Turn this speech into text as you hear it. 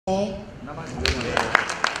Good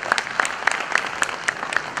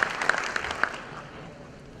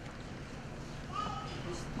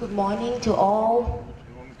morning to all.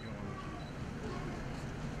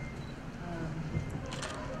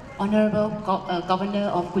 Honorable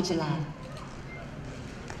Governor of Gujarat.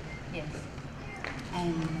 Yes.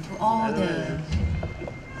 And to all the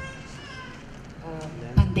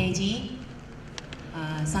Pandeji,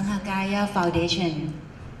 Sanghakaya Foundation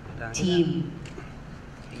team.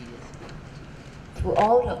 To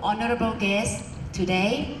all the honorable guests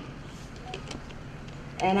today,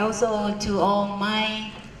 and also to all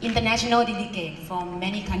my international delegates from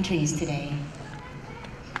many countries today.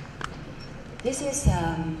 This is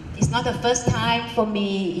it's not the first time for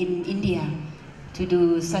me in India to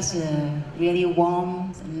do such a really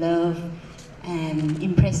warm, love, and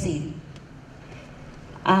impressive.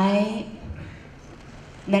 I,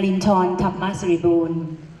 Nalinithorn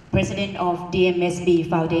Thammasiribun, President of Dmsb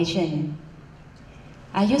Foundation.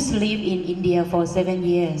 I used to live in India for 7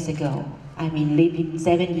 years ago. I mean, live in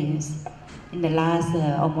 7 years. In the last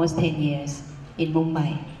almost 10 years in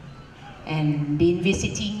Mumbai. And been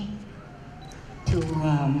visiting to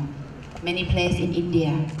many places in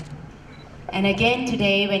India. And again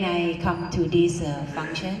today when I come to this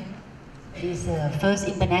function, this first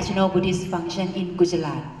international Buddhist function in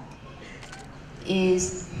Gujarat,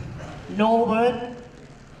 is no word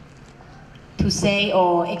to say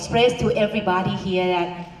or express to everybody here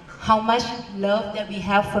that how much love that we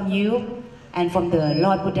have from you and from the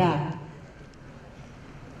Lord Buddha.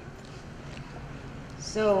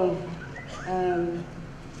 So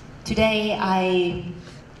today I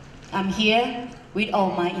am here with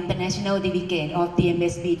all my international delegates of the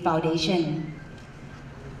Dmsb Foundation.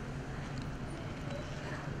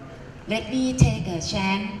 Let me take a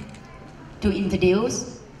chance to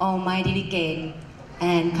introduce all my delegates,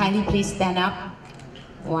 and kindly please stand up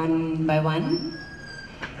one by one.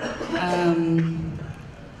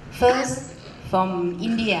 First, from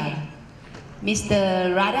India, Mr.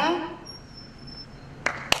 Radha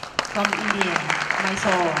from India,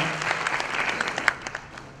 Mysore.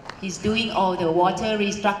 He's doing all the water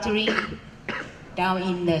restructuring down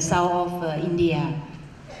in the south of India.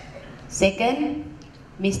 Second,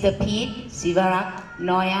 Mr. Pete Sivarak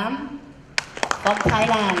Noyam from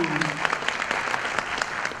Thailand.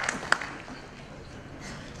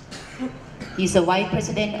 He's the Vice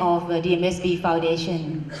President of the Dmsb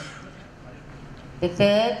Foundation. The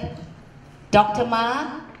third, Dr.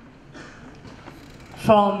 Ma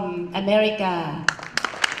from America.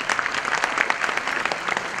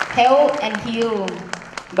 Health and heal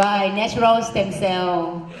by natural stem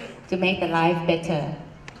cell to make the life better.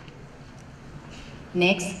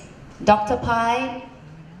 Next, Dr. Pai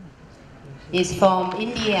is from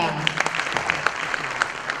India.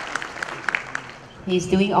 He's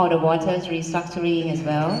doing all the water restructuring as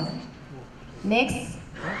well. Next,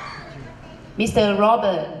 Mr.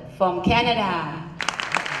 Robert from Canada.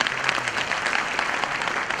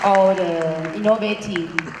 All the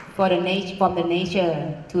innovative for the from the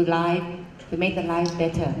nature to life, to make the life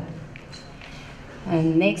better.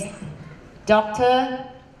 And next, Dr.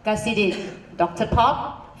 Kasidit, Dr.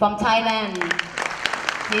 Pop from Thailand.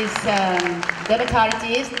 He's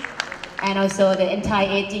dermatologist and also the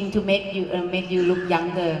anti-aging to make you look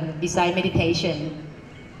younger besides meditation.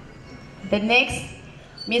 The next,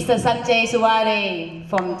 Mr. Sanjay Suware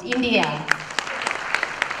from India.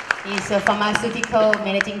 He's a pharmaceutical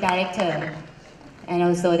managing director and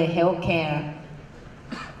also the healthcare.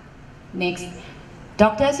 Next,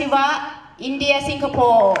 Dr. Siva, India,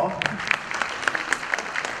 Singapore.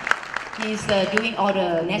 He's doing all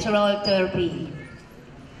the natural therapy.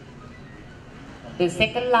 The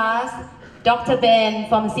second last, Dr. Ben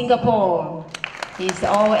from Singapore. He's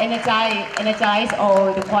all energize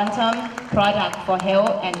all the quantum product for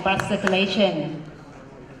health and blood circulation.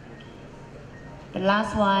 The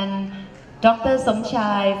last one, Dr.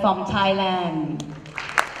 Somchai from Thailand.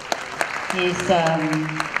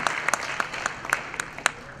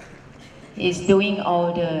 He's doing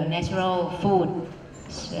all the natural food,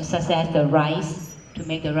 such as the rice, to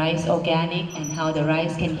make the rice organic and how the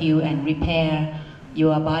rice can heal and repair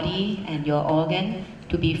your body and your organ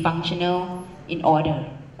to be functional in order.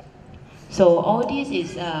 So all this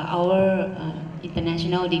is our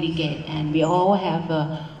international delegate, and we all have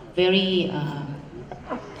a very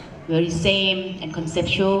same and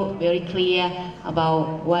conceptual, very clear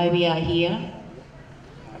about why we are here.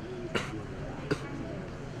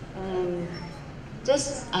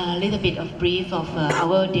 Just a little bit of brief of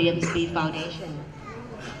our Dmsb Foundation.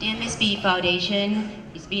 Dmsb Foundation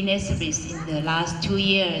is been established in the last 2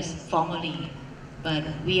 years formally, but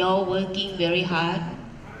we are working very hard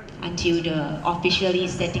until the officially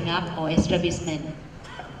setting up or establishment.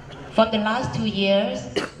 For the last 2 years,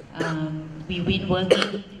 we've been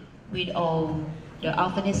working with all the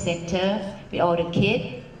orphanage center, with all the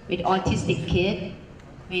kids, with autistic kids,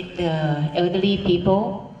 with the elderly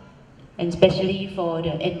people, and especially for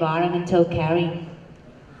the environmental caring.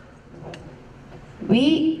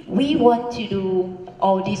 We want to do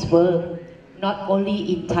all this work not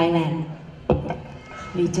only in Thailand.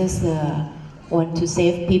 We just want to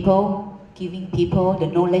save people, giving people the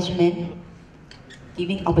knowledgement,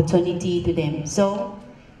 giving opportunity to them. So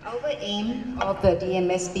our aim of the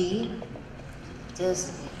Dmsb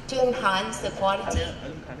is to enhance the quality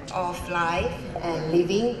of life and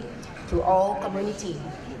living to all community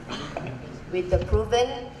with the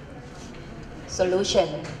proven solution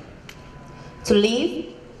to live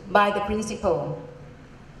by the principle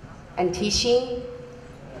and teaching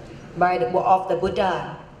of the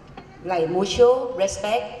Buddha, like mutual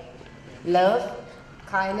respect, love,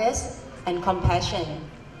 kindness, and compassion.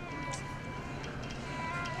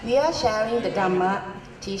 We are sharing the Dhamma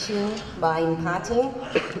teaching by imparting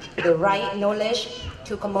the right knowledge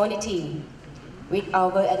to community with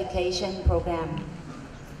our education program.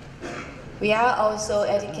 We are also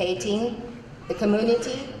educating the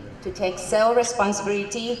community to take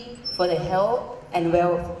self-responsibility for the health and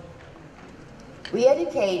wealth. We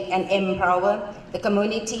educate and empower the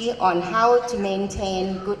community on how to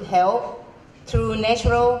maintain good health through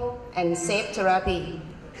natural and safe therapy.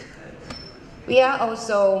 We are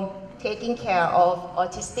also taking care of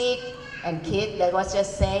autistic and kids, that was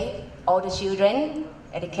just say, all the children,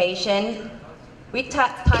 education. We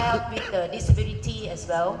tie up with the disability as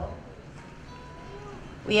well.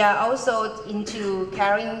 We are also into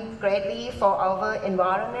caring greatly for our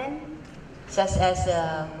environment, such as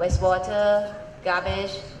wastewater,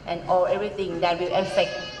 garbage, and everything that will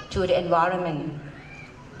affect to the environment.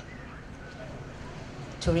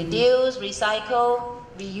 To reduce, recycle,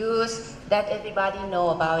 reuse, that everybody know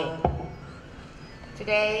about it.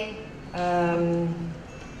 Today,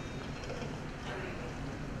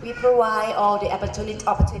 we provide all the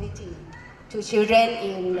opportunity to children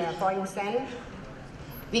in, for instance,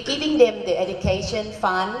 we're giving them the education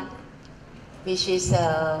fund, which is,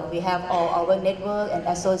 we have all our network and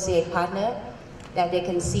associate partner that they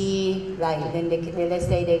can see, like, then they can, let's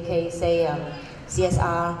say they can say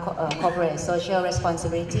CSR, corporate social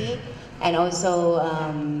responsibility, and also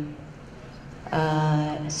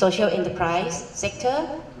social enterprise sector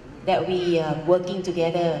that we are working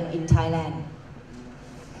together in Thailand.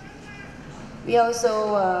 We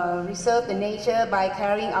also reserve the nature by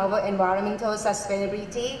carrying our environmental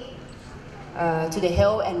sustainability to the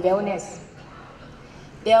health and wellness.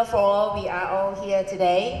 Therefore, we are all here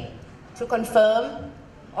today to confirm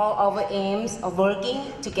all our aims of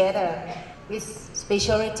working together with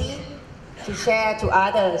specialty to share to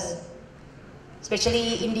others,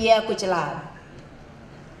 especially India, Gujarat.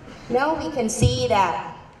 Now we can see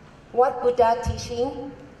that what Buddha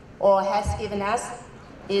teaching or has given us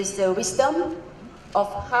is the wisdom of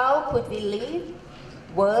how could we live,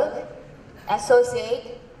 work,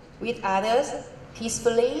 associate with others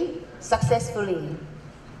peacefully, successfully.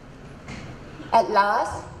 At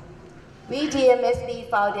last, we Dmsb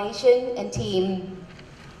Foundation and team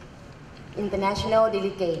international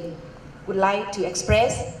delegate would like to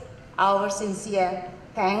express our sincere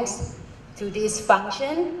thanks to this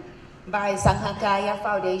function by Sanghakaya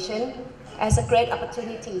Foundation as a great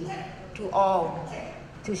opportunity to all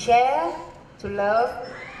to share, to love,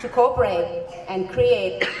 to cooperate and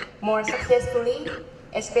create more successfully,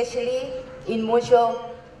 especially in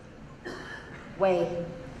mutual way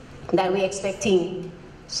that we're expecting.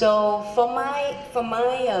 So for my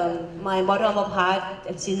bottom of heart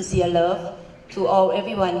and sincere love to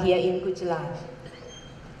everyone here in Gujarat,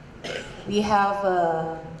 we have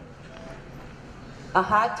a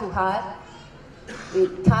heart-to-heart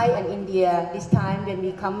with Thai and India this time when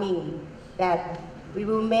we coming, that we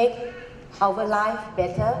will make our life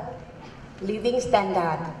better, living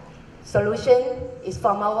standard. Solution is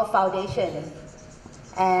from our foundation.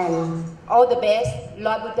 And all the best,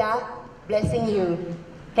 Lord Buddha, blessing you.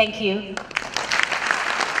 Thank you.